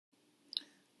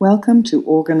Welcome to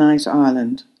Orgonite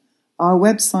Ireland. Our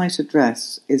website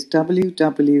address is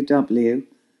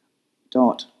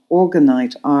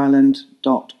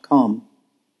www.orgoniteireland.com.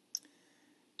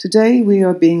 Today we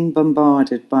are being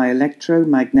bombarded by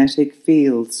electromagnetic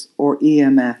fields, or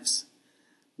EMFs.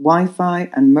 Wi-Fi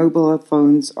and mobile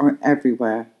phones are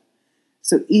everywhere.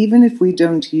 So even if we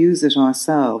don't use it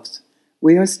ourselves,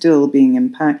 we are still being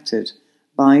impacted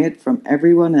by it from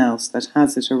everyone else that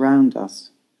has it around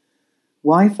us.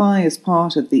 Wi-Fi is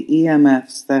part of the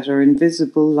EMFs that are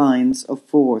invisible lines of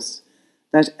force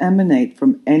that emanate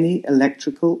from any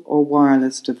electrical or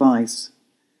wireless device.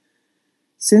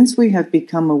 Since we have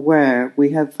become aware,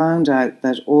 we have found out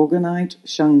that orgonite,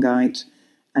 shungite,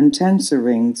 and tensor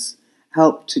rings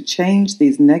help to change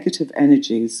these negative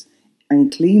energies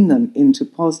and clean them into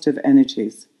positive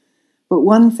energies. But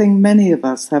one thing many of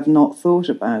us have not thought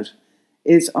about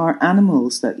is our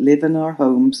animals that live in our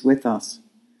homes with us.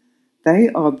 They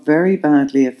are very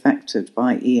badly affected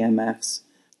by EMFs.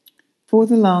 For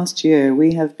the last year,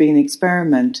 we have been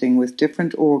experimenting with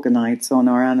different orgonites on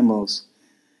our animals,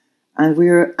 and we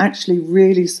are actually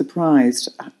really surprised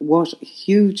at what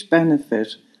huge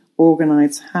benefit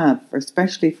orgonites have,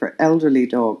 especially for elderly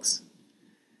dogs.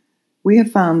 We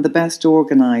have found the best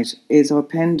orgonite is our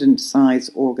pendant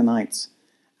size orgonites,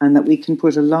 and that we can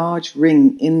put a large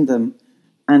ring in them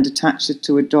and attach it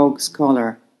to a dog's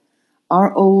collar.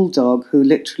 Our old dog, who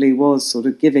literally was sort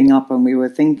of giving up and we were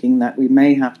thinking that we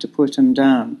may have to put him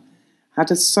down, had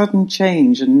a sudden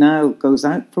change and now goes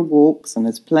out for walks and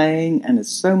is playing and is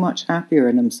so much happier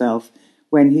in himself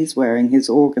when he's wearing his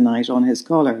orgonite on his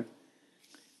collar.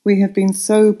 We have been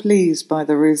so pleased by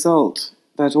the result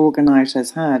that orgonite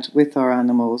has had with our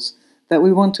animals that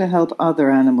we want to help other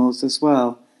animals as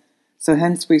well. So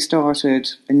hence we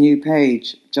started a new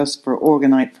page just for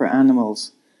orgonite for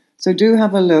animals. So do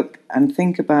have a look and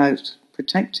think about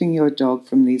protecting your dog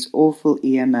from these awful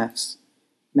EMFs.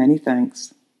 Many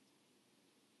thanks.